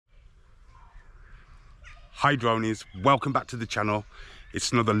Hi dronies, welcome back to the channel.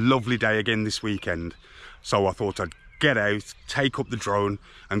 It's another lovely day again this weekend, so I thought I'd get out, take up the drone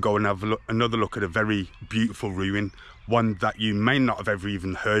and go and have another look at a very beautiful ruin, one that you may not have ever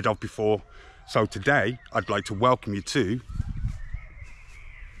even heard of before. So today I'd like to welcome you to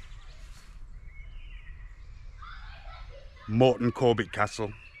Moreton Corbet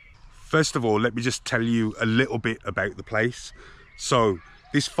Castle. First of all, let me just tell you a little bit about the place. So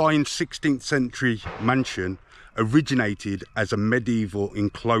this fine 16th century mansion originated as a medieval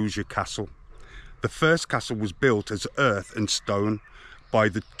enclosure castle. The first castle was built as earth and stone by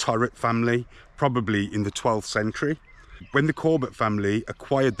the Toret family, probably in the 12th century. When the Corbet family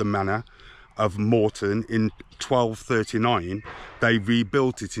acquired the manor of Moreton in 1239, they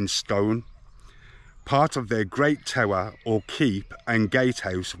rebuilt it in stone. Part of their great tower or keep and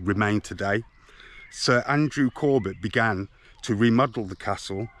gatehouse remain today. Sir Andrew Corbet began to remodel the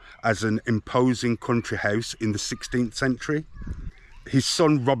castle as an imposing country house in the 16th century. His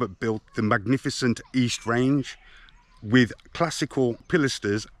son Robert built the magnificent East Range with classical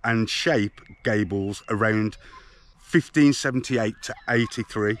pilasters and shape gables around 1578 to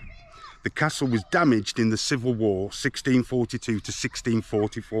 83. The castle was damaged in the Civil War 1642 to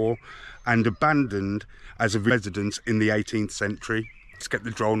 1644 and abandoned as a residence in the 18th century. Let's get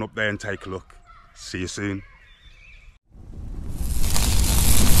the drone up there and take a look. See you soon.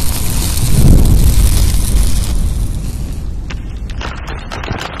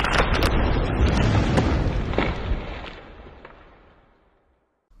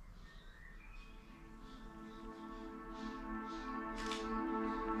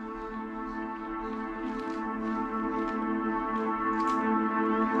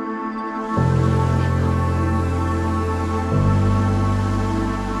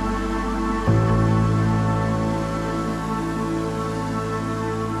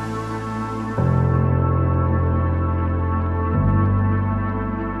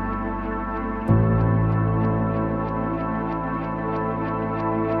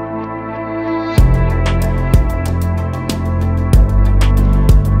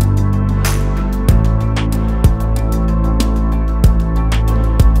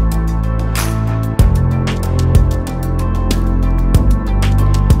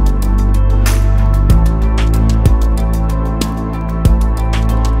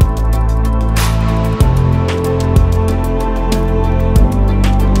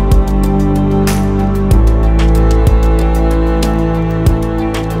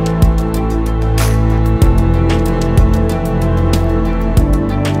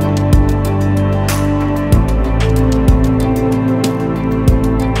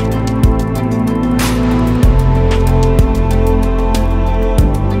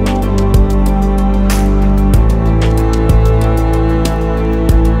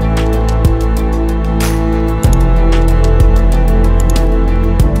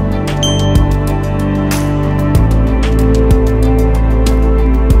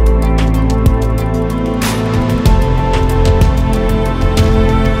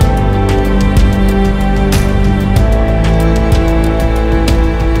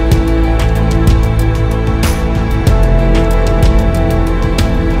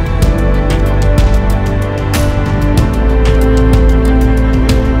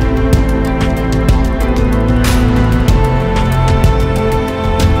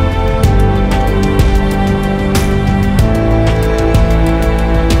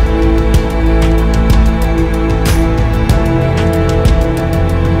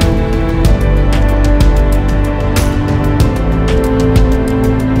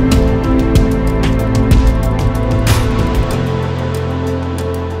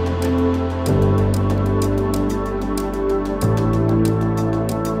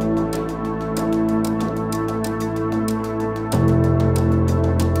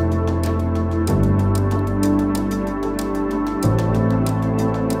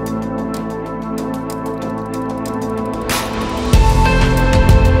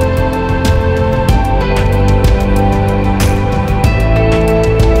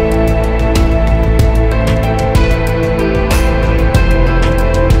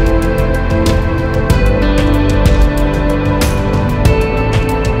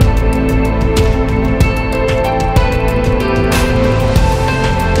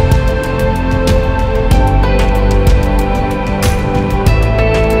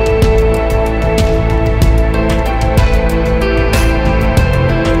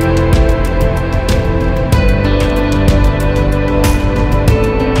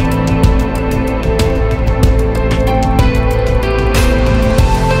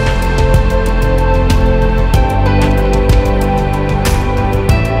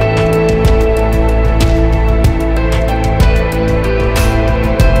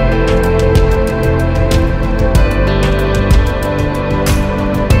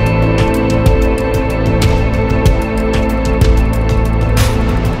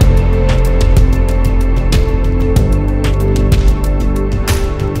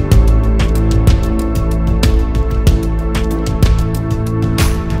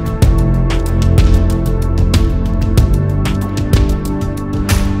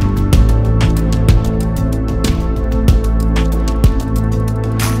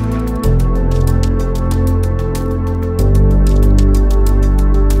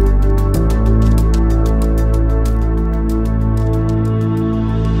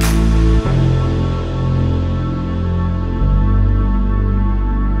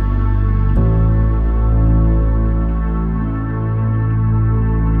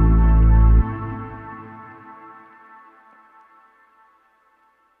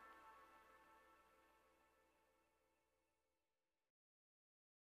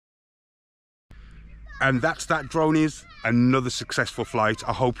 And that's that, dronies. Another successful flight.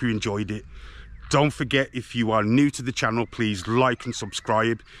 I hope you enjoyed it. Don't forget, if you are new to the channel, please like and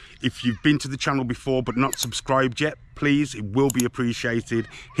subscribe. If you've been to the channel before but not subscribed yet, please, it will be appreciated.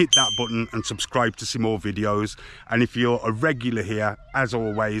 Hit that button and subscribe to see more videos. And if you're a regular here, as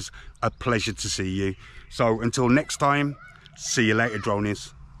always, a pleasure to see you. So until next time, see you later,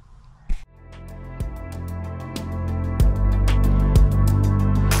 dronies.